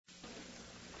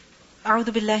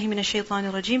أعوذ بالله من الشيطان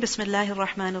الرجيم. بسم الله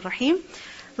الرحمن الرحيم.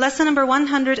 Lesson number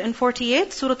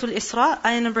 148, Surah Al-Isra,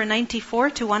 ayah number 94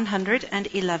 to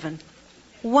 111.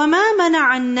 وَمَا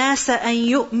مَنَعَ النَّاسَ أَن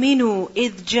يُؤْمِنُوا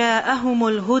إِذْ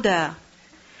جَاءَهُمُ الْهُدَى.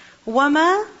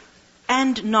 وَمَا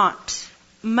and not.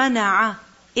 مَنَعَ,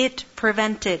 it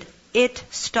prevented, it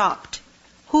stopped.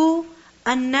 Who?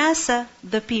 النَّاسَ,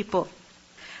 the people.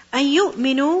 أَن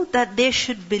يُؤْمِنُوا, that they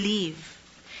should believe.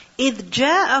 إِذْ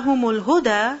جَاءَهُمُ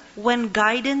الْهُدَى, when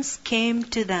guidance came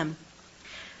to them.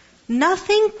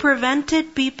 Nothing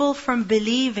prevented people from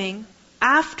believing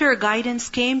after guidance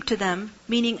came to them,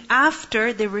 meaning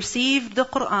after they received the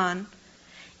Qur'an,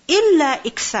 إِلَّا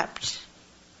except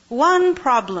one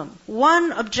problem,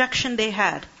 one objection they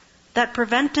had that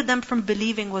prevented them from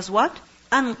believing was what?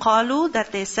 أَن قَالُوا,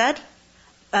 that they said,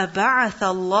 أَبَعَثَ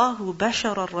اللَّهُ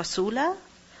بَشَرًا رَسُولًا.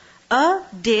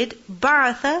 Did,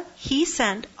 ba'atha, he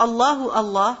sent, Allahu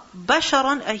Allah,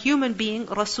 basharan, a human being,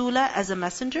 rasula, as a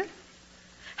messenger?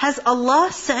 Has Allah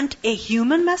sent a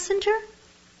human messenger?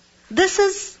 This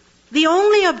is the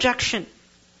only objection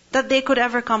that they could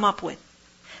ever come up with.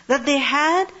 That they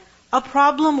had a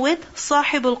problem with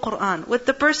sahibul Qur'an, with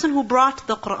the person who brought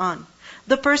the Qur'an,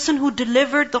 the person who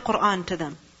delivered the Qur'an to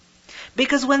them.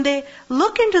 Because when they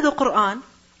look into the Qur'an,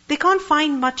 they can't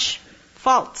find much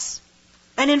faults.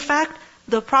 And in fact,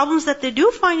 the problems that they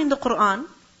do find in the Qur'an,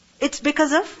 it's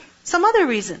because of some other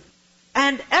reason.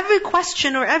 And every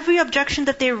question or every objection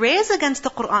that they raise against the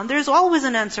Qur'an, there's always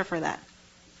an answer for that.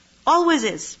 Always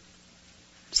is.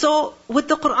 So, with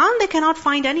the Qur'an, they cannot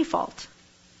find any fault.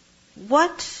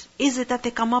 What is it that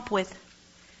they come up with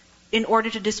in order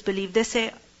to disbelieve? They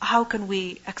say, how can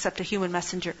we accept a human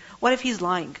messenger? What if he's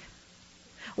lying?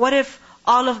 What if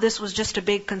all of this was just a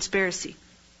big conspiracy?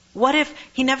 What if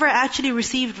he never actually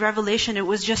received revelation? It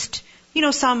was just,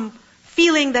 some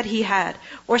feeling that he had,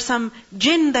 or some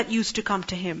jinn that used to come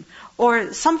to him,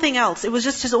 or something else. It was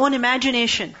just his own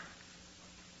imagination.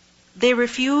 They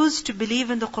refused to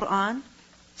believe in the Qur'an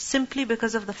simply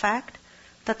because of the fact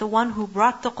that the one who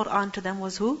brought the Qur'an to them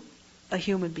was who? A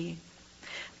human being.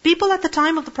 People at the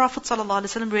time of the Prophet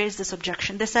ﷺ raised this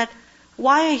objection. They said,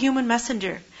 why a human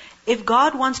messenger? If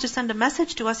God wants to send a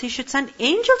message to us, He should send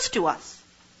angels to us.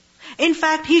 In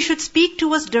fact, He should speak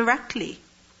to us directly.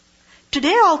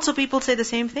 Today also people say the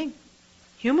same thing.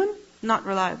 Human, not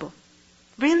reliable.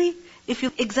 Really? If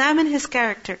you examine his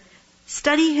character,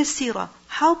 study his seerah,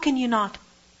 how can you not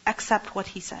accept what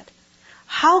he said?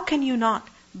 How can you not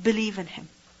believe in him?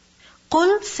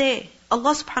 قُلْ, say,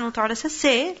 Allah subhanahu wa ta'ala says,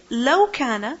 say, لَوْ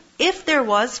كَانَ, if there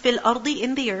was, fil ardi,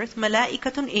 in the earth,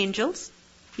 malaikatun, angels,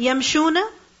 yamshuna,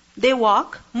 they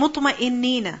walk,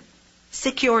 mutma'innina,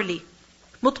 securely.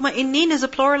 Mutma'innin is a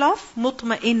plural of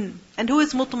mutma'in. And who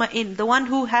is mutma'in? The one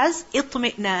who has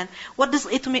itmi'nan. What does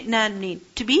itmi'nan mean?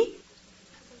 To be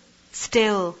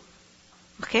still.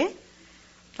 Okay?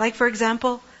 Like for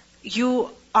example, you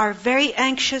are very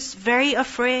anxious, very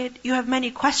afraid, you have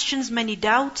many questions, many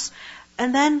doubts,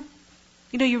 and then,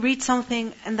 you read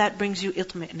something and that brings you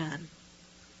itmi'nan.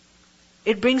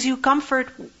 It brings you comfort,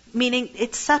 meaning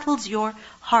it settles your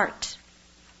heart.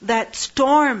 That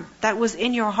storm that was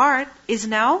in your heart is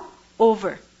now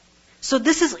over. So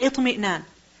this is itmi'nan.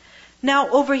 Now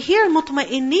over here,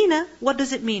 mutma'innina, what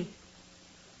does it mean?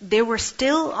 They were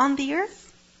still on the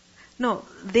earth? No,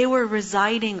 they were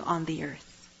residing on the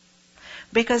earth.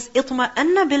 Because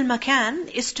itma'anna bil makan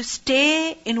is to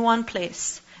stay in one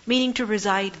place, meaning to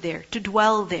reside there, to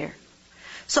dwell there.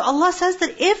 So Allah says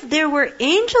that if there were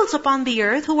angels upon the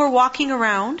earth who were walking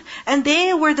around, and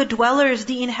they were the dwellers,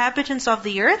 the inhabitants of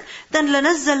the earth, then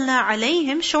لَنَزَّلْنَا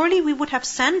عَلَيْهِمْ, surely we would have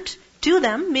sent to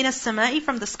them, مِنَ السَّمَاءِ,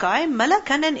 from the sky,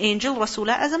 مَلَكًا, an angel,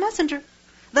 رَسُولًا, as a messenger.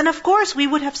 Then of course we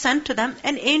would have sent to them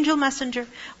an angel messenger.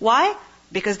 Why?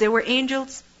 Because they were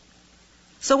angels.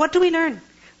 So what do we learn?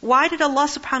 Why did Allah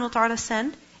subhanahu wa ta'ala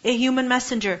send a human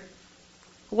messenger?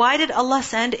 Why did Allah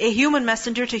send a human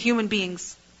messenger to human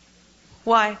beings?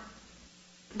 Why?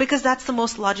 Because that's the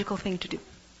most logical thing to do.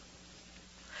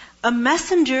 A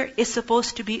messenger is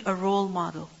supposed to be a role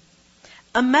model.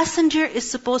 A messenger is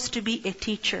supposed to be a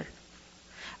teacher.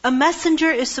 A messenger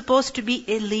is supposed to be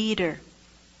a leader.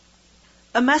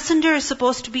 A messenger is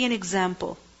supposed to be an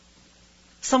example.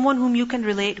 Someone whom you can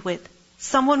relate with.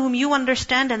 Someone whom you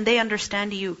understand and they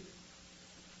understand you.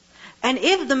 And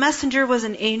if the messenger was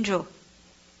an angel,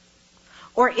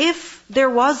 or if there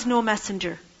was no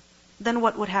messenger, then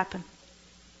what would happen?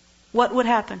 What would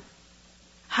happen?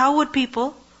 How would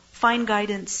people find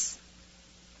guidance?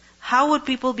 How would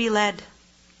people be led?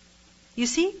 You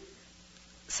see,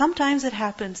 sometimes it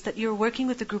happens that you're working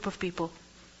with a group of people.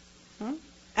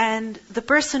 and the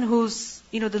person who's,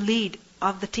 the lead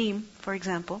of the team, for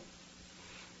example,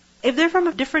 if they're from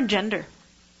a different gender,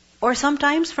 or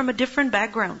sometimes from a different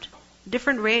background,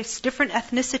 different race, different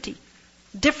ethnicity,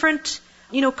 different,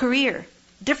 career,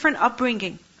 different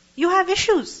upbringing, you have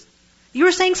issues.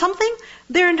 You're saying something,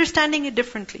 they're understanding it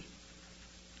differently.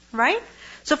 Right?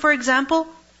 So for example,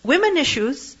 women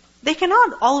issues, they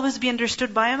cannot always be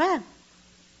understood by a man.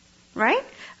 Right?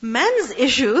 Men's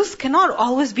issues cannot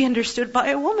always be understood by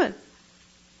a woman.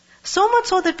 So much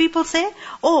so that people say,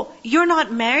 oh, you're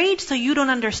not married, so you don't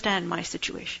understand my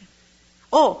situation.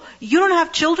 Oh, you don't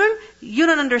have children, you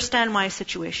don't understand my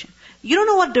situation. You don't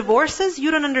know what divorce is, you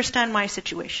don't understand my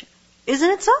situation. Isn't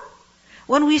it so?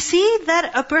 When we see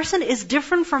that a person is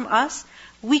different from us,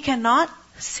 we cannot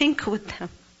sync with them.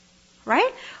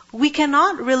 Right? We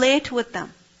cannot relate with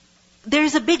them.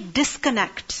 There's a big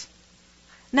disconnect.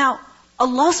 Now,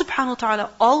 Allah subhanahu wa ta'ala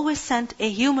always sent a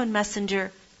human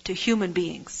messenger to human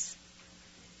beings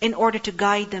in order to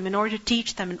guide them, in order to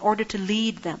teach them, in order to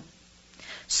lead them.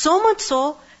 So much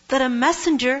so that a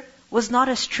messenger was not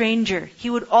a stranger. He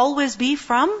would always be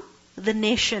from the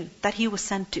nation that he was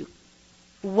sent to.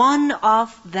 One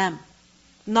of them.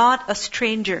 Not a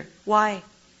stranger. Why?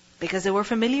 Because they were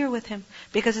familiar with him.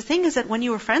 Because the thing is that when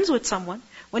you were friends with someone,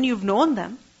 when you've known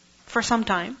them for some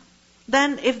time,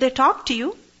 then if they talk to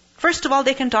you, first of all,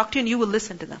 they can talk to you and you will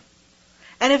listen to them.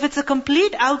 And if it's a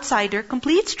complete outsider,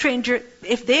 complete stranger,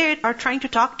 if they are trying to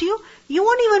talk to you, you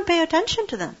won't even pay attention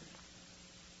to them.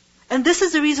 And this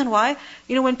is the reason why,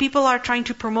 when people are trying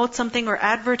to promote something or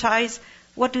advertise,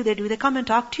 what do? They come and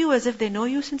talk to you as if they know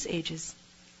you since ages.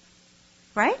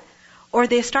 Right? Or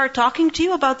they start talking to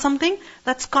you about something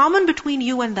that's common between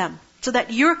you and them, so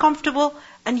that you're comfortable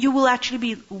and you will actually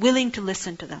be willing to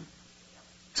listen to them.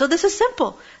 So this is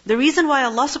simple. The reason why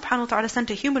Allah subhanahu wa ta'ala sent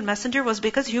a human messenger was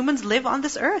because humans live on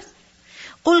this earth.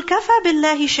 قُلْ كَفَى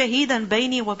بِاللَّهِ شَهِيدًا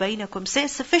بَيْنِي وَبَيْنَكُمْ. Say,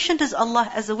 sufficient is Allah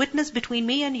as a witness between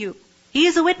me and you. He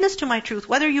is a witness to my truth,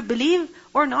 whether you believe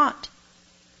or not.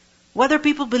 Whether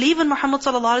people believe in Muhammad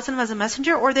sallallahu alaihi wasallam as a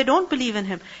messenger or they don't believe in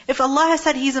him. If Allah has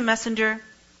said he's a messenger,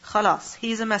 khalas,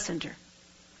 he's a messenger.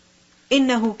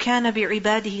 إِنَّهُ كَانَ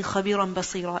بِعِبَادِهِ خَبِيرًا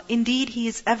بَصِيرًا. Indeed, he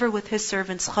is ever with his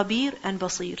servants, khabir and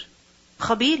basir.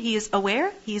 Khabir, he is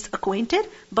aware, he is acquainted.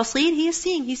 Basir, he is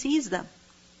seeing, he sees them.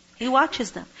 He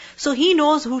watches them. So he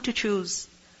knows who to choose.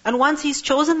 And once he's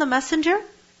chosen the messenger,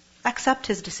 accept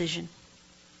his decision.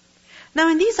 Now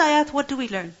in these ayat, what do we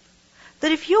learn?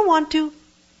 That if you want to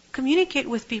communicate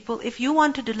with people, if you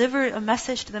want to deliver a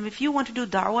message to them, if you want to do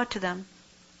da'wah to them,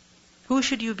 who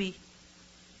should you be?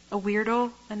 A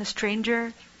weirdo and a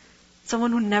stranger?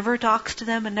 Someone who never talks to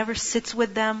them and never sits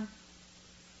with them?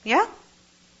 Yeah?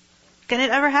 Can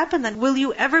it ever happen then? Will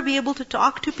you ever be able to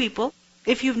talk to people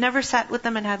if you've never sat with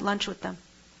them and had lunch with them?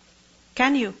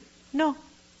 Can you? No.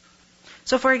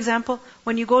 So for example,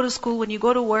 when you go to school, when you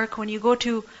go to work, when you go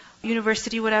to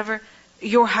university, whatever,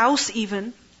 your house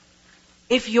even,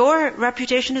 if your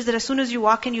reputation is that as soon as you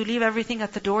walk in, you leave everything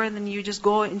at the door and then you just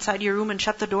go inside your room and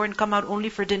shut the door and come out only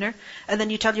for dinner, and then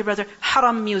you tell your brother,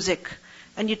 haram music,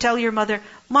 and you tell your mother,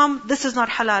 Mom, this is not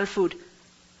halal food.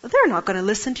 They're not going to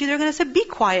listen to you. They're going to say, be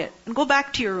quiet and go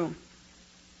back to your room.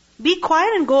 Be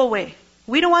quiet and go away.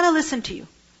 We don't want to listen to you.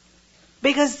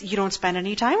 Because you don't spend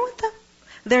any time with them.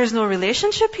 There's no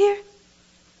relationship here.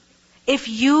 If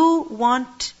you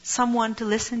want someone to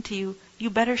listen to you, you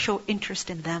better show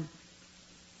interest in them.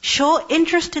 Show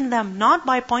interest in them, not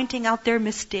by pointing out their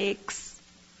mistakes.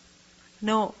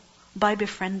 No, by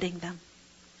befriending them.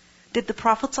 Did the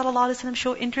Prophet ﷺ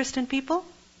show interest in people?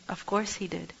 Of course he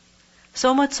did.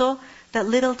 So much so that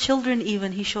little children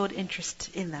even, he showed interest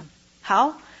in them.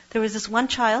 How? There was this one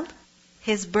child,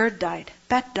 his bird died,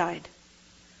 pet died.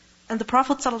 And the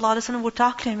Prophet ﷺ would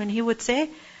talk to him and he would say,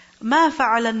 مَا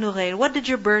فَعَلَ النُّغَيْرِ. What did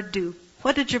your bird do?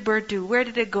 What did your bird do? Where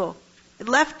did it go? It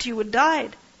left you, it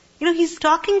died. He's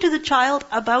talking to the child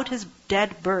about his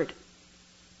dead bird.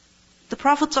 The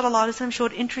Prophet ﷺ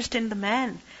showed interest in the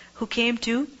man who came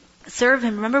to serve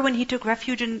him. Remember when he took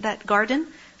refuge in that garden?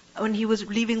 When he was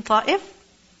leaving Ta'if?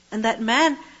 And that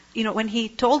man, when he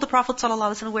told the Prophet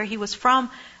ﷺ where he was from,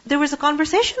 there was a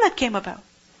conversation that came about.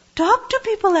 Talk to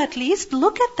people at least,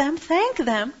 look at them, thank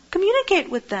them, communicate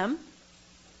with them.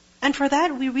 And for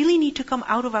that, we really need to come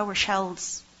out of our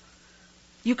shells.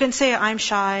 You can say, I'm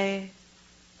shy,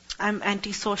 I'm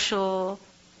antisocial,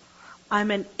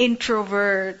 I'm an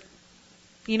introvert.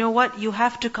 You know what? You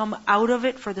have to come out of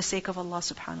it for the sake of Allah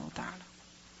subhanahu wa ta'ala.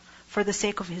 For the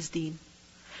sake of His deen.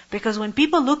 Because when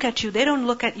people look at you, they don't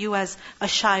look at you as a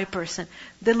shy person.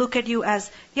 They look at you as,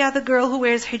 the girl who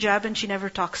wears hijab and she never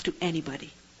talks to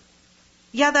anybody.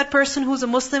 Yeah, that person who's a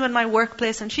Muslim in my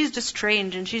workplace and she's just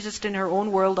strange and she's just in her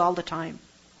own world all the time.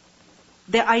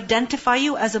 They identify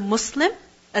you as a Muslim,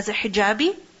 as a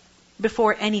hijabi,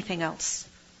 before anything else.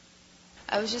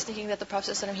 I was just thinking that the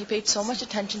Prophet ﷺ, he paid so much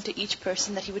attention to each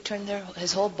person that he would turn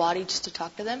his whole body just to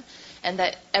talk to them, and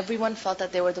that everyone felt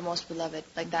that they were the most beloved.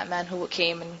 Like that man who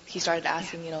came and he started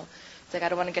asking, it's like, I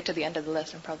don't want to get to the end of the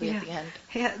list, I'm probably at the end.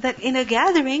 Yeah, that in a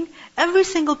gathering, every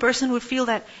single person would feel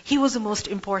that he was the most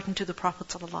important to the Prophet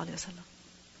ﷺ.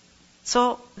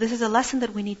 So this is a lesson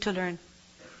that we need to learn.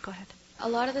 Go ahead. A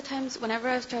lot of the times, whenever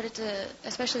I've started to,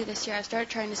 especially this year, I've started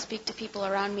trying to speak to people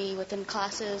around me within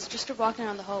classes, just walking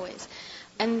around the hallways.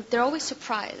 And they're always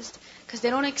surprised, because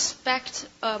they don't expect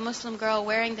a Muslim girl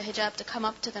wearing the hijab to come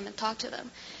up to them and talk to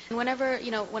them. And whenever,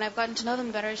 when I've gotten to know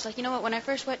them better, it's like, when I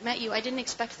first met you, I didn't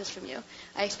expect this from you.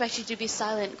 I expected you to be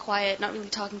silent, quiet, not really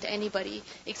talking to anybody,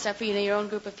 except for, your own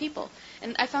group of people.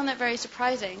 And I found that very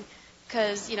surprising.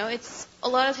 Because, it's a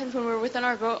lot of times when we're within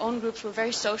our own groups, we're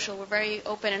very social, we're very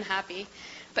open and happy.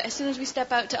 But as soon as we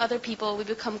step out to other people, we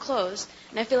become closed.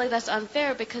 And I feel like that's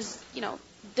unfair because,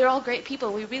 they're all great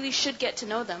people. We really should get to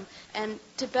know them and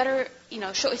to better,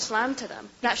 show Islam to them.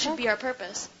 That should be our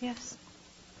purpose. Yes.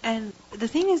 And the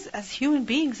thing is, as human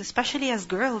beings, especially as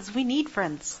girls, we need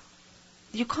friends.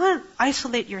 You can't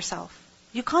isolate yourself.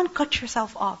 You can't cut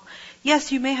yourself off.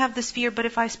 Yes, you may have this fear, but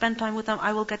if I spend time with them,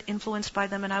 I will get influenced by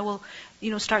them and I will,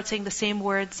 start saying the same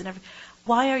words and everything.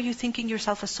 Why are you thinking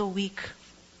yourself as so weak?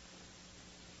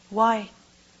 Why?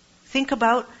 Think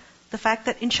about the fact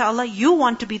that inshallah you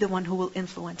want to be the one who will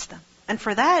influence them. And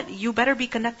for that, you better be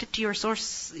connected to your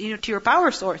source, to your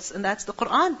power source, and that's the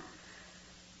Quran.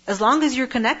 As long as you're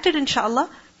connected, inshallah,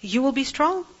 you will be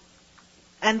strong.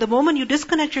 And the moment you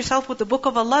disconnect yourself with the book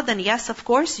of Allah, then yes, of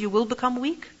course, you will become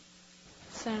weak.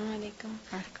 Assalamu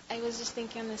alaikum. I was just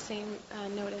thinking on the same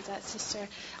note as that sister.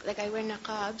 Like I wear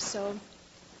niqab, so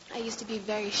I used to be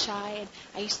very shy, and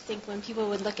I used to think when people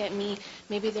would look at me,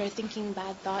 maybe they're thinking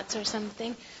bad thoughts or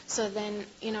something. So then,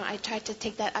 I tried to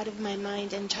take that out of my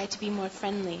mind and try to be more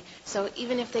friendly. So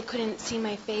even if they couldn't see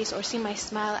my face or see my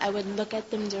smile, I would look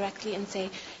at them directly and say,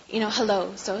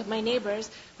 hello. So my neighbors,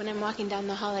 when I'm walking down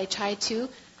the hall, I try to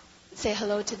say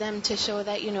hello to them to show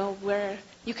that,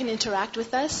 you can interact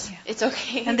with us. Yeah. It's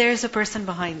okay. And there is a person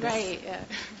behind us. Right, yeah.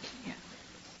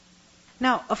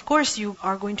 Now, of course, you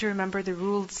are going to remember the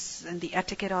rules and the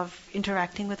etiquette of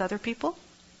interacting with other people,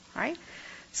 right?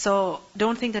 So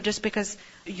don't think that just because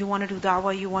you want to do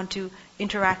da'wah, you want to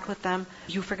interact with them,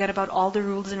 you forget about all the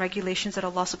rules and regulations that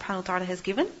Allah subhanahu wa ta'ala has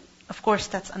given. Of course,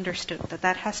 that's understood,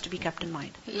 that has to be kept in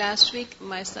mind. Last week,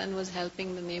 my son was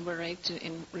helping the neighbor, right,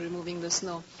 in removing the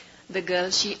snow. The girl,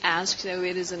 she asked, where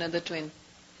is another twin?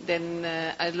 Then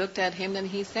I looked at him and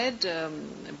he said,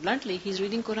 bluntly, he's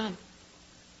reading Quran.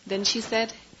 Then she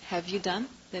said, have you done?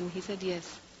 Then he said,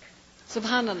 yes.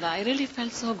 Subhanallah, I really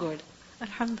felt so good.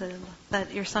 Alhamdulillah.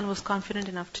 That your son was confident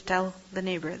enough to tell the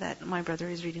neighbor that my brother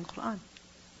is reading Quran.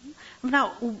 Now,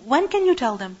 when can you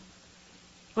tell them?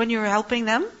 When you're helping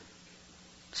them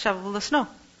shovel the snow.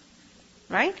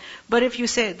 Right? But if you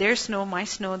say, their snow,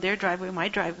 their driveway, my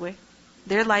driveway,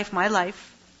 their life, my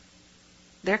life,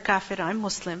 they're kafir, I'm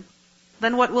Muslim,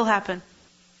 then what will happen?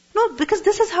 No, because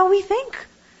this is how we think.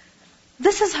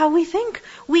 This is how we think.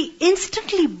 We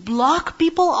instantly block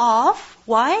people off.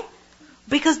 Why?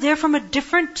 Because they're from a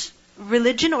different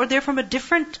religion or they're from a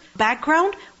different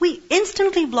background. We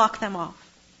instantly block them off.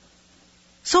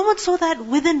 So much so that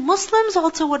within Muslims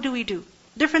also, what do we do?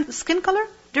 Different skin color,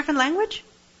 different language.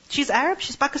 She's Arab,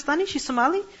 she's Pakistani, she's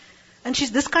Somali. And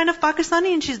she's this kind of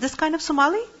Pakistani and she's this kind of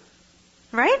Somali.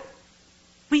 Right?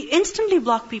 We instantly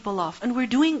block people off. And we're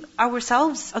doing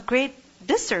ourselves a great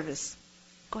disservice.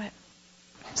 Go ahead.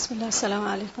 Bismillah, assalamu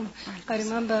alaikum. I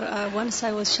remember once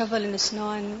I was shoveling the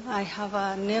snow and I have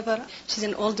a neighbor, she's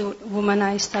an older woman,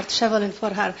 I start shoveling for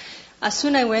her. As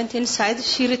soon as I went inside,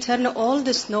 she returned all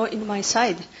the snow in my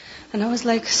side. And I was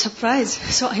like surprised.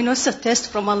 So I know it's a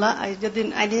test from Allah. I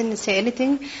didn't say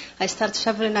anything. I start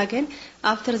shoveling again.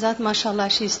 After that, mashallah,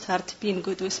 she started being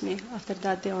good with me. After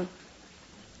that day on.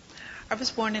 I was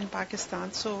born in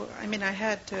Pakistan, so I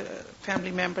had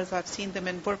family members. I've seen them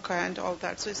in burqa and all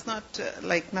that, so it's not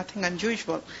like nothing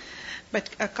unusual. But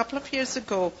a couple of years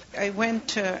ago, I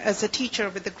went as a teacher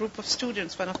with a group of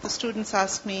students. One of the students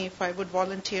asked me if I would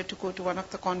volunteer to go to one of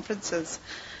the conferences.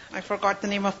 I forgot the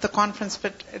name of the conference,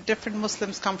 but different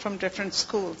Muslims come from different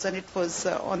schools, and it was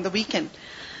on the weekend.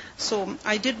 So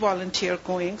I did volunteer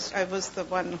going. I was the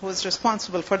one who was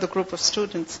responsible for the group of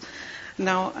students.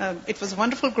 Now, it was a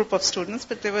wonderful group of students,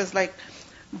 but there was like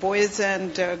boys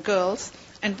and girls,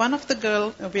 and one of the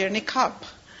girls wear niqab.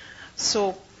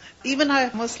 So Even I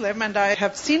am Muslim and I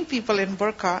have seen people in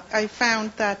burqa, I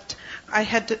found that I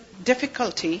had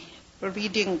difficulty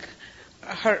reading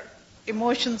her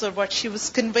emotions or what she was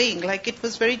conveying. Like it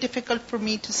was very difficult for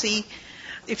me to see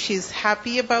if she's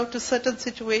happy about a certain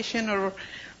situation, or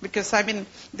because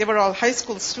they were all high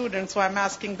school students, so I'm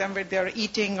asking them where they're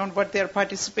eating or what they're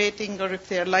participating or if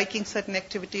they're liking certain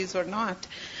activities or not.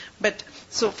 But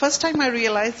so first time I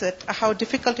realized it, how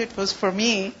difficult it was for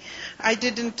me. I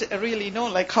didn't really know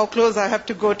like how close I have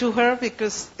to go to her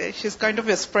because she's kind of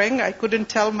whispering. I couldn't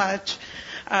tell much.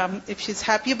 If she's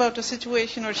happy about a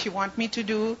situation or she wants me to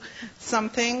do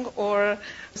something, or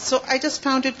so I just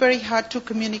found it very hard to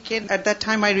communicate. At that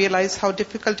time I realized how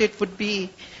difficult it would be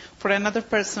for another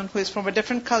person who is from a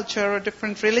different culture or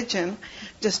different religion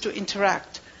just to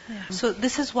interact. Yeah. So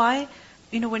this is why,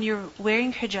 when you're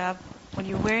wearing hijab, when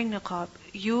you're wearing niqab,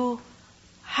 you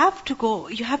have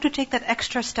to take that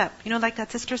extra step. Like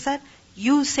that sister said,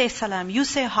 you say salam, you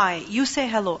say hi, you say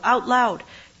hello out loud.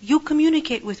 You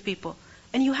communicate with people.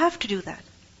 And you have to do that.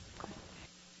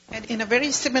 And in a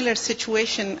very similar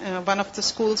situation, one of the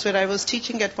schools where I was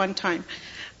teaching at one time,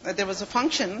 there was a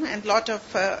function and a lot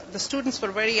of the students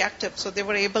were very active, so they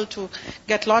were able to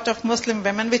get a lot of Muslim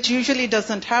women, which usually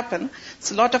doesn't happen.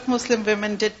 So a lot of Muslim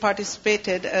women did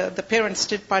participated, the parents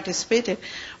did participated,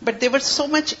 but they were so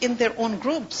much in their own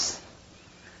groups.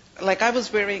 Like I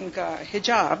was wearing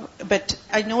hijab, but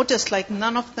I noticed like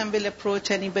none of them will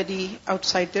approach anybody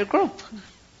outside their group.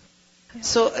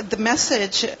 So the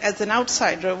message as an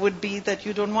outsider would be that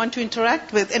you don't want to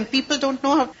interact with, and people don't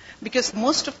know how, because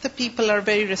most of the people are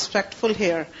very respectful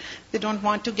here. They don't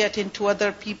want to get into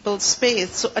other people's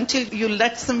space. So until you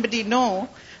let somebody know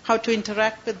how to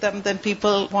interact with them, then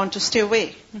people want to stay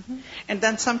away. Mm-hmm. And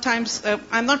then sometimes,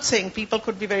 I'm not saying people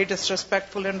could be very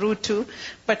disrespectful and rude too,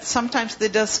 but sometimes they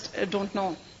just don't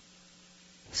know.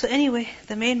 So anyway,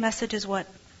 the main message is what?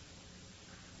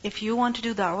 If you want to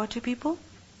do da'wah to people,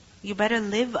 you better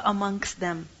live amongst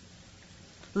them.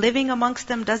 Living amongst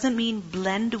them doesn't mean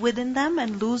blend within them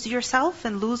and lose yourself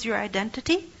and lose your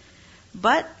identity,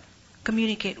 but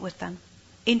communicate with them,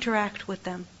 interact with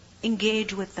them,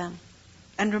 engage with them.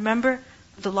 And remember,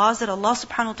 the laws that Allah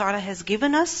subhanahu wa ta'ala has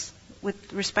given us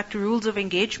with respect to rules of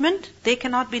engagement, they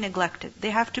cannot be neglected. They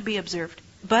have to be observed.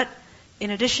 But in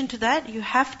addition to that, you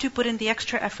have to put in the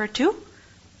extra effort to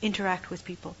interact with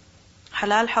people.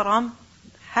 Halal, haram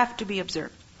have to be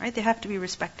observed. Right? They have to be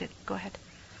respected. Go ahead.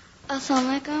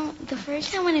 Assalamu alaikum. The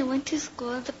first time when I went to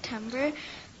school in September,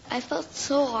 I felt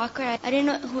so awkward. I didn't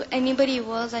know who anybody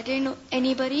was. I didn't know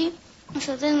anybody.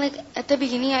 So then, at the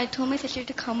beginning, I told my sister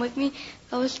to come with me.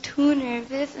 I was too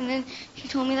nervous, and then she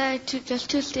told me that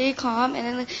to stay calm, and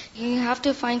then you have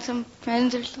to find some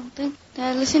friends or something. Then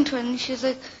I listened to her, and she's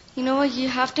like, you know what? You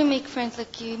have to make friends.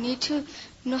 You need to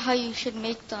know how you should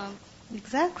make them.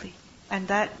 Exactly, and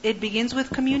that it begins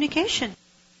with communication.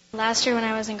 Last year when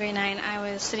I was in grade 9,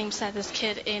 I was sitting beside this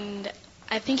kid, and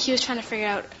I think he was trying to figure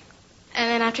out, and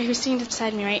then after he was sitting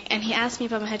beside me, right, and he asked me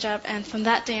about my hijab, and from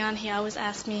that day on, he always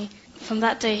asked me, and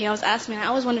I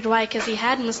always wondered why, because he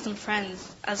had Muslim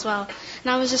friends as well, and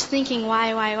I was just thinking, why,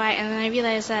 and then I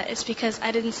realized that it's because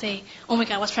I didn't say, oh my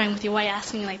God, what's wrong with you, why are you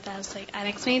asking me like that? I was like, I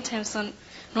explained to him, so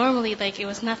normally, it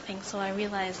was nothing, so I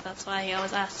realized that's why he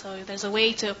always asked, so there's a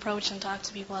way to approach and talk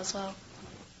to people as well.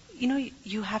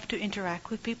 You have to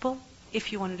interact with people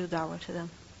if you want to do da'wah to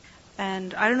them.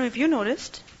 And I don't know if you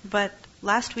noticed, but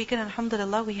last weekend,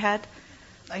 alhamdulillah, we had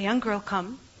a young girl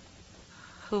come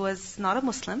who was not a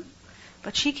Muslim,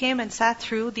 but she came and sat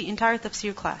through the entire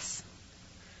tafsir class.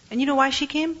 And you know why she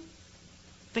came?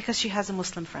 Because she has a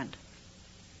Muslim friend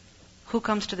who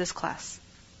comes to this class,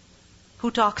 who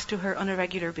talks to her on a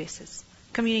regular basis,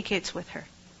 communicates with her,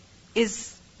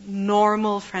 is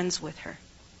normal friends with her.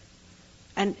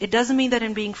 And it doesn't mean that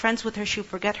in being friends with her, she'll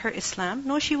forget her Islam.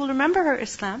 No, she will remember her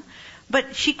Islam.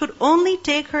 But she could only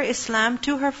take her Islam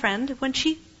to her friend when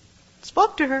she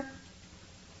spoke to her,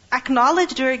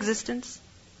 acknowledged her existence.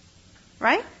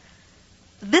 Right?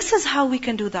 This is how we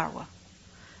can do da'wah.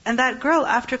 And that girl,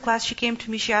 after class, she came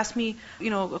to me, she asked me,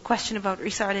 a question about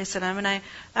Isa alayhi salam, and I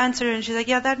answered her, and she's like,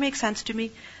 yeah, that makes sense to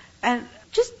me. And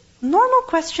just normal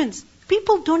questions.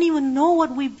 People don't even know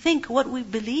what we think, what we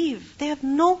believe. They have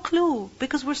no clue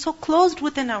because we're so closed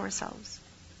within ourselves.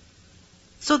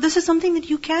 So this is something that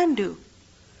you can do.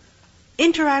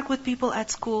 Interact with people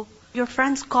at school. Your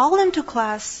friends, call them to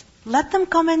class. Let them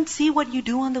come and see what you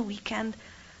do on the weekend.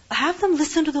 Have them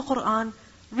listen to the Quran.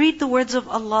 Read the words of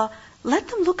Allah. Let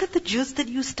them look at the juz that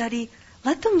you study.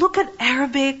 Let them look at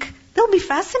Arabic. They'll be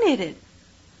fascinated.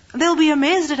 They'll be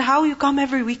amazed at how you come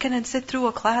every weekend and sit through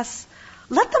a class.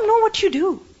 Let them know what you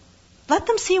do. Let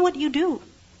them see what you do.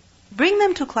 Bring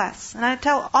them to class. And I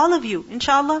tell all of you,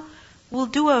 inshallah, we'll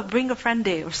do a bring a friend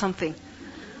day or something.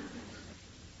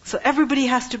 So everybody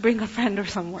has to bring a friend or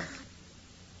someone.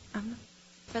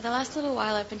 For the last little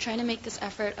while, I've been trying to make this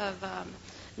effort of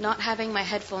not having my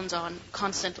headphones on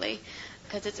constantly.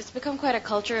 Because it's become quite a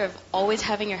culture of always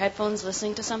having your headphones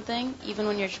listening to something, even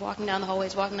when you're just walking down the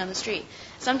hallways, walking down the street.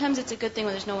 Sometimes it's a good thing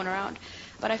when there's no one around.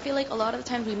 But I feel like a lot of the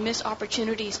times we miss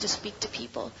opportunities to speak to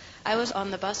people. I was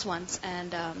on the bus once,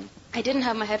 and I didn't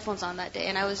have my headphones on that day,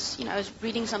 and I was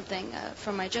reading something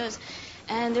from my juz,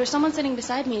 and there was someone sitting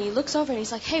beside me, and he looks over and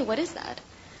he's like, "Hey, what is that?"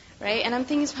 Right? And I'm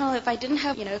thinking, subhanAllah, if I didn't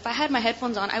have, if I had my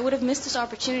headphones on, I would have missed this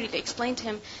opportunity to explain to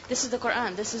him, this is the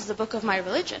Quran, this is the book of my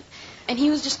religion. And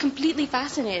he was just completely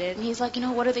fascinated, and he's like,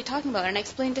 what are they talking about? And I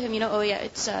explained to him, oh yeah,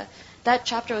 it's that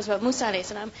chapter was about Musa alayhi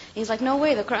salam. And he's like, no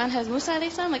way, the Quran has Musa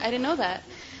alayhi salam? Like, I didn't know that.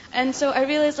 And so I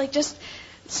realized, just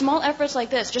small efforts like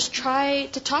this, just try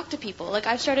to talk to people. Like,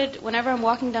 I've started, whenever I'm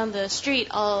walking down the street,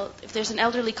 if there's an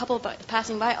elderly couple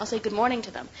passing by, I'll say good morning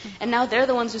to them. And now they're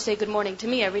the ones who say good morning to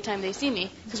me every time they see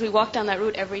me, because we walk down that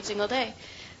route every single day.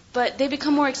 But they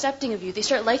become more accepting of you. They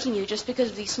start liking you just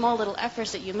because of these small little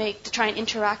efforts that you make to try and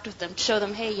interact with them, to show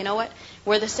them, hey, you know what,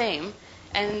 we're the same.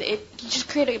 And you just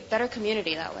create a better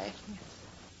community that way.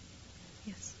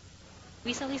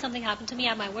 Recently something happened to me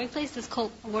at my workplace. This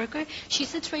co-worker, she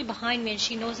sits right behind me and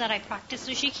she knows that I practice.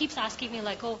 So she keeps asking me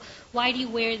like, oh, why do you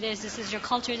wear this? This is your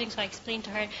culture thing. So I explained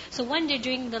to her. So one day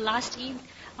during the last Eid,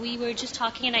 we were just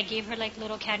talking and I gave her like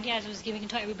little candy as I was giving it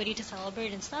to everybody to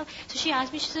celebrate and stuff. So she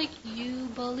asked me, she's like, you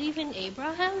believe in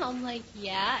Abraham? I'm like,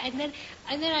 yeah. And then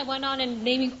I went on and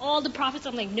naming all the prophets.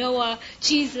 I'm like, Noah,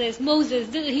 Jesus, Moses.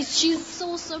 She's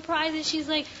so surprised and she's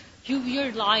like,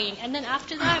 you're lying. And then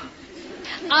after that,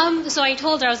 so I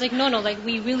told her, I was like, no, like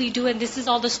we really do, and this is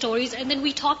all the stories. And then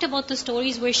we talked about the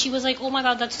stories where she was like, oh my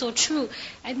God, that's so true.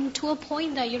 And to a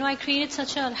point that, I created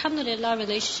such a, alhamdulillah,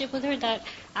 relationship with her that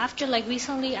after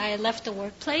recently I left the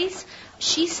workplace,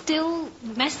 she still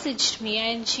messaged me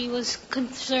and she was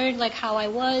concerned how I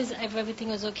was, if everything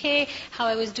was okay, how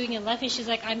I was doing in life. And she's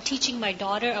like, I'm teaching my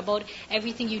daughter about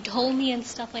everything you told me and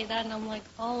stuff like that. And I'm like,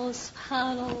 oh,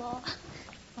 subhanAllah.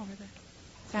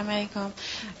 Assalamu alaikum.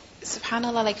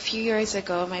 SubhanAllah, a few years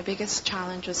ago, my biggest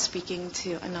challenge was speaking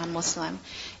to a non-Muslim.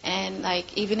 And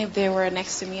even if they were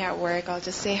next to me at work, I'll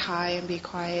just say hi and be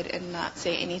quiet and not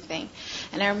say anything.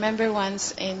 And I remember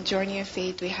once in Journey of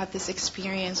Faith, we had this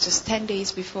experience just 10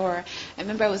 days before. I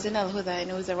remember I was in Al-Huda and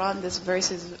it was around this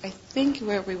verses, I think,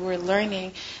 where we were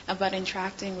learning about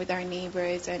interacting with our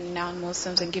neighbors and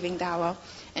non-Muslims and giving dawah.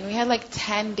 And we had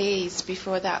 10 days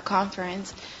before that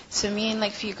conference. So me and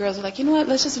a few girls were like, you know what,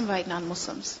 let's just invite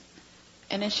non-Muslims.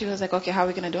 And then she was like, okay, how are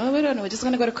we going to do it? We don't know. We're just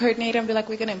going to go to coordinator and be like,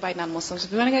 we're going to invite non-Muslims.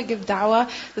 If we want to give da'wah,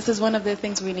 this is one of the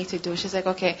things we need to do. She's like,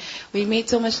 okay, we made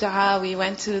so much da'wah. We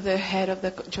went to the head of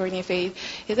the Journey of Faith.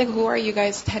 He's like, who are you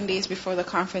guys 10 days before the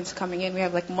conference coming in? We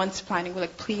have months planning. We're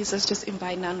like, please, let's just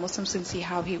invite non-Muslims and see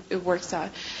how it works out.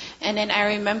 And then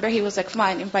I remember he was like,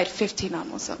 fine, invite 50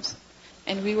 non-Muslims.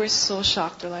 And we were so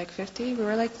shocked. We're like, 50? We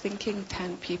were thinking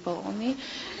 10 people only.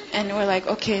 And we're like,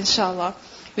 okay, inshallah.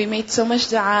 We made so much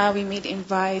dua, we made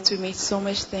invites, we made so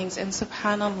much things. And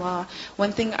subhanAllah,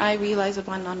 one thing I realize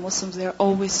about non-Muslims, they're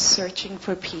always searching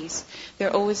for peace.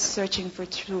 They're always searching for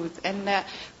truth. And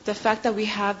the fact that we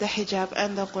have the hijab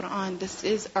and the Quran, this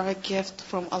is our gift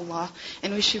from Allah.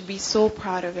 And we should be so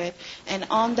proud of it. And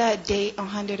on that day,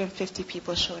 150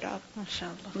 people showed up.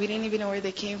 MashaAllah. We didn't even know where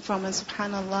they came from. And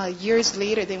subhanAllah, years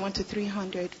later, they went to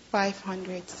 300,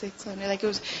 500,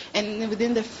 600. And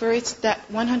within the first, that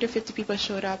 150 people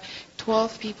showed up,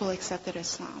 12 people accepted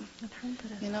Islam.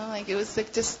 It was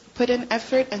just put in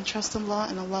effort and trust Allah,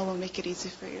 and Allah will make it easy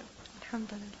for you.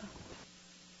 Alhamdulillah.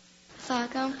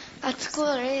 At school,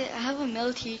 right, I have a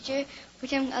male teacher,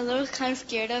 which I'm a little kind of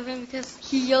scared of him because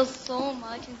he yells so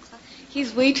much in class.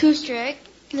 He's way too strict.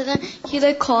 So then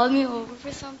he called me over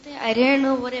for something. I didn't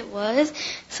know what it was.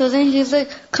 So then he's like,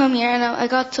 come here, and I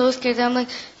got so scared. I'm like,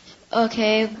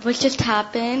 okay, what just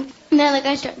happened? And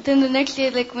then then the next day,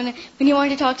 when he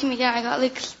wanted to talk to me again, I got a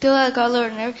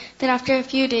little nervous. Then after a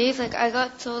few days, I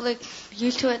got so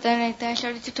used to it. Then I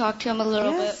started to talk to him a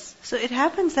little bit. So it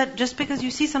happens that just because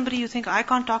you see somebody, you think, I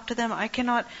can't talk to them, I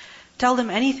cannot tell them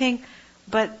anything.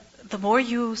 But the more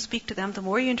you speak to them, the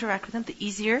more you interact with them, the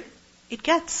easier it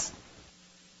gets.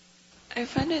 I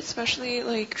find it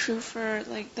especially true for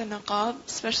the niqab,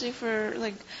 especially for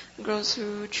girls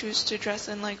who choose to dress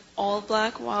in all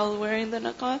black while wearing the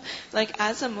niqab.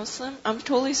 As a Muslim, I'm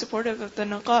totally supportive of the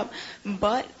niqab,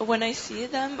 but when I see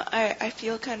them, I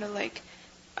feel kind of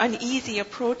uneasy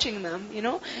approaching them,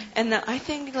 And I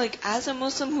think like as a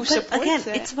Muslim who supports But again,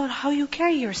 it, it's about how you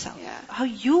carry yourself, Yeah. how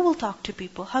you will talk to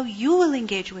people, how you will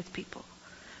engage with people.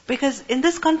 Because in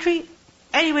this country,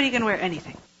 anybody can wear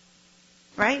anything.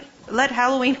 Right? Let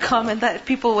Halloween come and let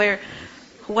people wear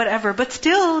whatever. But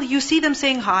still, you see them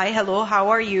saying hi, hello, how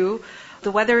are you?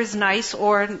 The weather is nice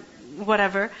or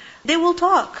whatever. They will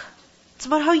talk. It's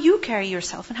about how you carry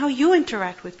yourself and how you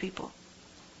interact with people.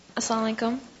 Assalamu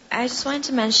alaikum. I just wanted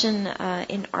to mention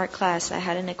in art class I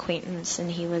had an acquaintance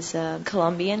and he was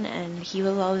Colombian and he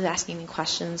was always asking me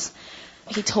questions.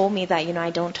 He told me that,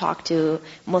 I don't talk to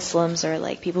Muslims or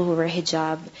like people who wear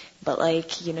hijab, but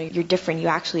like, you're different. You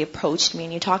actually approached me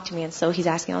and you talked to me. And so he's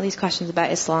asking all these questions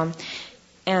about Islam.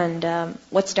 And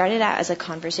what started out as a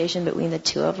conversation between the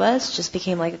two of us just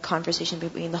became like a conversation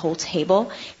between the whole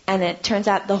table. And it turns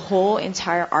out the whole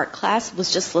entire art class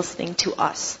was just listening to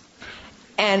us.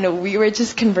 And we were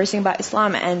just conversing about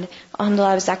Islam. And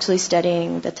alhamdulillah, I was actually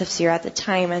studying the tafsir at the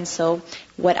time. And so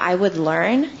what I would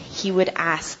learn, he would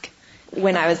ask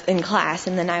when I was in class.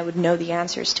 And then I would know the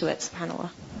answers to it,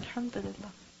 subhanAllah.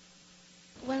 Alhamdulillah.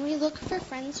 When we look for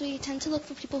friends, we tend to look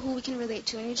for people who we can relate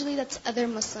to. And usually that's other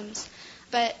Muslims.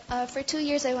 But for 2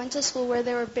 years, I went to a school where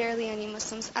there were barely any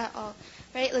Muslims at all.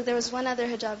 Right? Like there was one other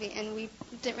hijabi, and we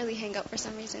didn't really hang out for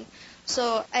some reason.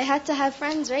 So I had to have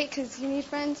friends, right? Because you need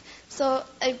friends. So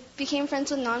I became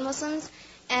friends with non-Muslims.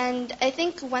 And I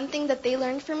think one thing that they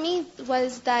learned from me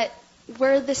was that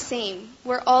we're the same.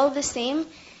 We're all the same.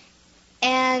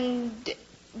 And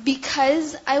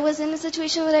because I was in a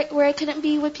situation where I couldn't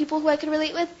be with people who I could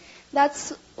relate with,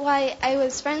 that's why I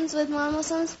was friends with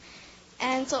non-Muslims.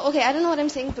 And so, okay, I don't know what I'm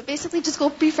saying, but basically just go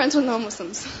be friends with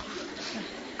non-Muslims.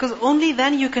 Because only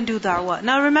then you can do da'wah.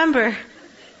 Now remember,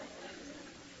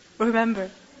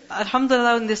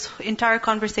 alhamdulillah, in this entire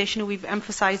conversation we've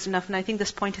emphasized enough, and I think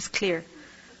this point is clear,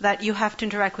 that you have to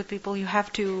interact with people, you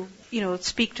have to,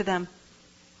 speak to them.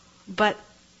 But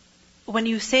when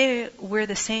you say we're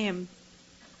the same,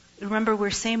 remember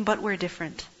we're same but we're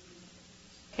different.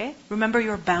 Okay? Remember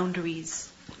your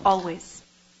boundaries, always.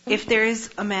 If there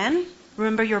is a man,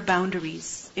 remember your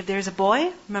boundaries. If there is a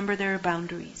boy, remember there are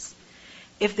boundaries.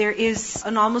 If there is a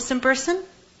non-Muslim person,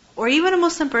 or even a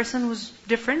Muslim person who's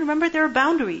different, remember there are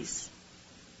boundaries.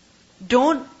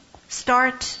 Don't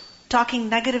start talking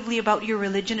negatively about your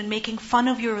religion and making fun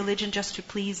of your religion just to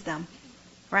please them.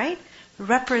 Right?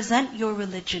 Represent your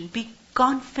religion. Be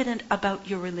confident about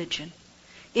your religion.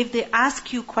 If they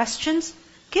ask you questions,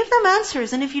 give them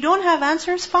answers. And if you don't have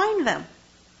answers, find them.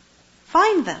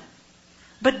 Find them.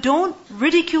 But don't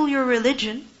ridicule your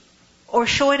religion or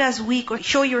show it as weak or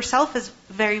show yourself as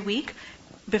very weak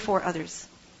before others.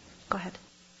 Go ahead.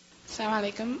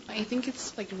 Assalamu alaikum. I think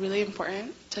it's really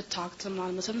important to talk to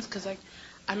non-Muslims because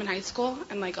I'm in high school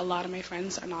and a lot of my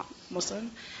friends are not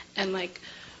Muslim, and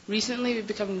recently we've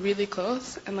become really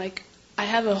close, and I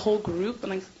have a whole group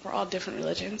and we're all different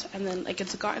religions, and then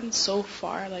it's gotten so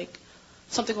far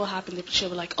something will happen. She'll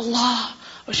be like Allah,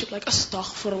 or she'll be like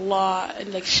Astaghfirullah,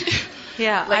 and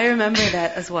yeah, I remember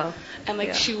that as well.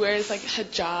 And she wears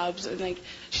hijabs, and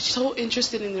she's so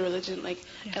interested in the religion.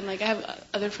 And I have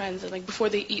other friends that before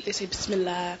they eat they say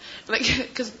Bismillah,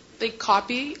 because they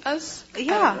copy us.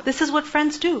 Yeah, this is what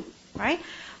friends do, right?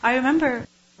 I remember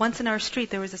once in our street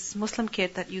there was this Muslim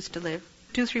kid that used to live,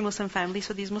 2-3 Muslim families.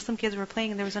 So these Muslim kids were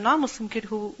playing, and there was a non-Muslim kid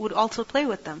who would also play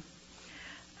with them.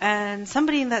 And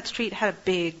somebody in that street had a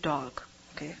big dog.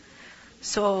 Okay,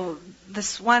 so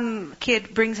this one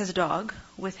kid brings his dog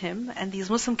with him, and these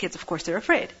Muslim kids, of course, they're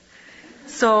afraid.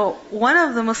 So one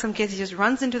of the Muslim kids, he just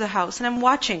runs into the house, and I'm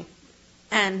watching.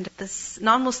 And this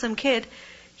non-Muslim kid,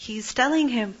 he's telling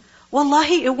him,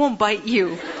 Wallahi, it won't bite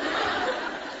you.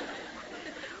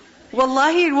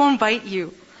 Wallahi, it won't bite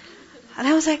you. And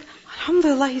I was like,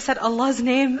 Alhamdulillah, he said Allah's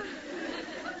name.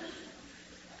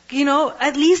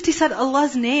 At least he said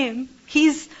Allah's name.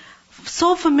 He's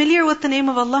so familiar with the name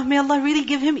of Allah. May Allah really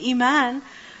give him iman.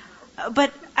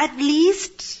 But at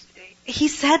least he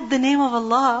said the name of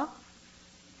Allah.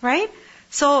 Right?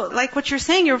 So what you're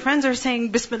saying, your friends are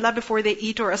saying Bismillah before they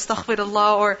eat, or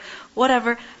Astaghfirullah, or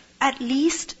whatever. At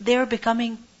least they're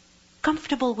becoming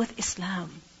comfortable with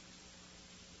Islam.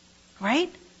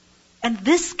 Right? And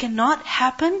this cannot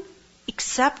happen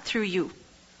except through you.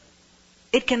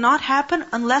 It cannot happen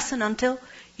unless and until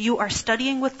you are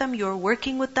studying with them, you're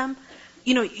working with them,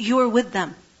 you're with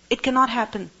them. It cannot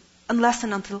happen unless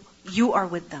and until you are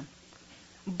with them.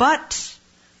 But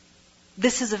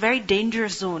this is a very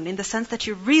dangerous zone in the sense that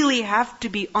you really have to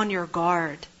be on your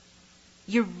guard.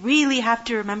 You really have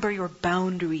to remember your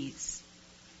boundaries.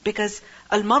 Because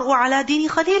al-mar'u ala dini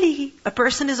khalilihi, a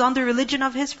person is on the religion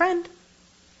of his friend.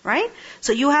 Right?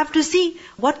 So you have to see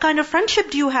what kind of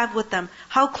friendship do you have with them?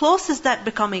 How close is that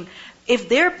becoming? If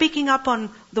they're picking up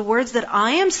on the words that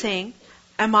I am saying,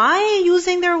 am I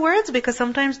using their words? Because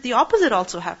sometimes the opposite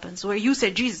also happens, where you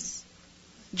say, Jesus,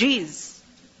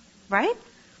 right?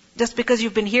 Just because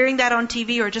you've been hearing that on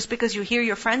TV, or just because you hear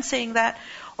your friends saying that,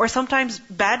 or sometimes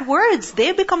bad words,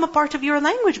 they become a part of your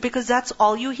language because that's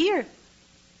all you hear.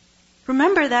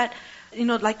 Remember that,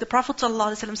 like the Prophet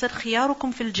ﷺ said,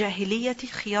 خِيَارُكُمْ فِي الْجَاهِلِيَّةِ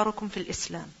خِيَارُكُمْ فِي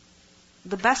الْإِسْلَامِ.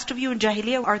 The best of you in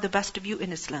Jahiliyyah are the best of you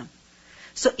in Islam.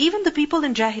 So even the people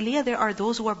in Jahiliyyah, there are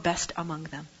those who are best among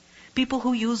them. People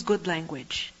who use good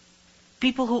language.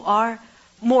 People who are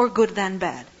more good than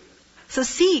bad. So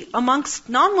see, amongst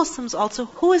non-Muslims also,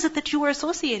 who is it that you are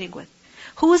associating with?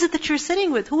 Who is it that you're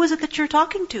sitting with? Who is it that you're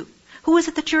talking to? Who is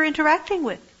it that you're interacting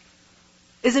with?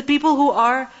 Is it people who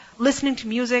are listening to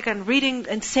music and reading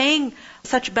and saying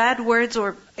such bad words,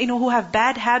 or who have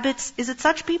bad habits? Is it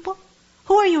such people?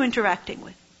 Who are you interacting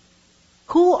with?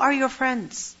 Who are your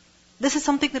friends? This is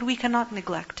something that we cannot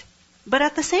neglect. But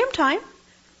at the same time,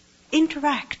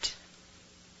 interact.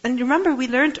 And remember, we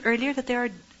learned earlier that there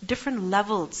are different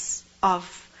levels of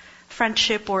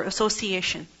friendship or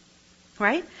association.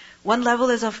 Right? One level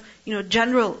is of,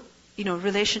 general,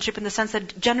 relationship, in the sense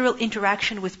that general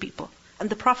interaction with people. And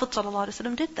the Prophet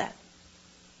ﷺ did that.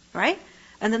 Right?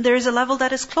 And then there is a level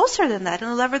that is closer than that,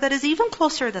 and a level that is even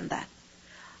closer than that.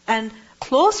 And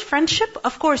close friendship,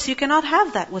 of course, you cannot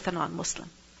have that with a non-Muslim.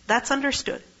 That's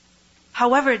understood.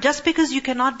 However, just because you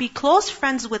cannot be close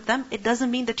friends with them, it doesn't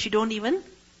mean that you don't even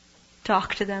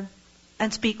talk to them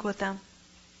and speak with them.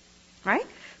 Right?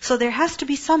 So there has to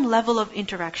be some level of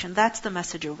interaction. That's the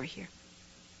message over here.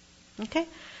 Okay?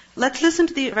 Let's listen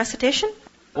to the recitation.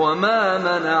 وَمَا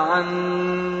مَنَعَ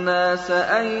النَّاسَ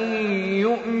أَن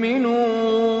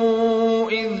يُؤْمِنُوا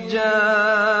إِذْ جَاءَهُمُ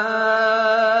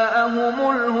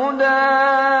الْهُدَىٰ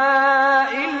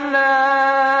إِلَّا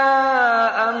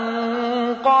أَن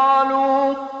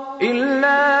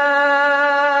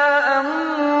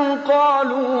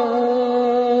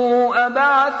قَالُوا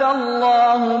أَبَعَثَ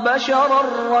اللَّهُ بَشَرًا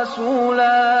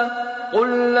رَّسُولًا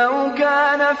قُل لَّوْ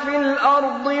كَانَ فِي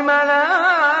الْأَرْضِ مَلَائِكَةٌ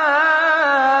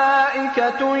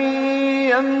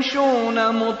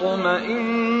يَمْشُونَ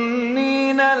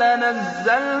مُطْمَئِنِّينَ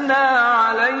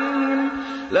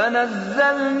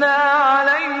لَنَزَّلْنَا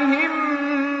عَلَيْهِم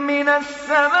مِّنَ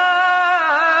السَّمَاءِ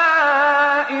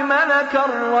مَلَكًا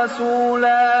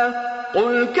رَّسُولًا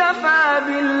قُلْ كَفَىٰ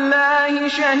بِاللَّهِ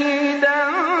شَهِيدًا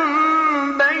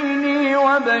بَيْنِي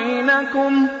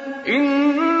وَبَيْنَكُمْ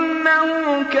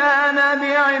إِنَّهُ كَانَ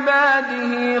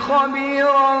بِعِبَادِهِ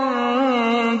خَبِيرًا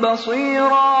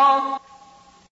بَصِيرًا.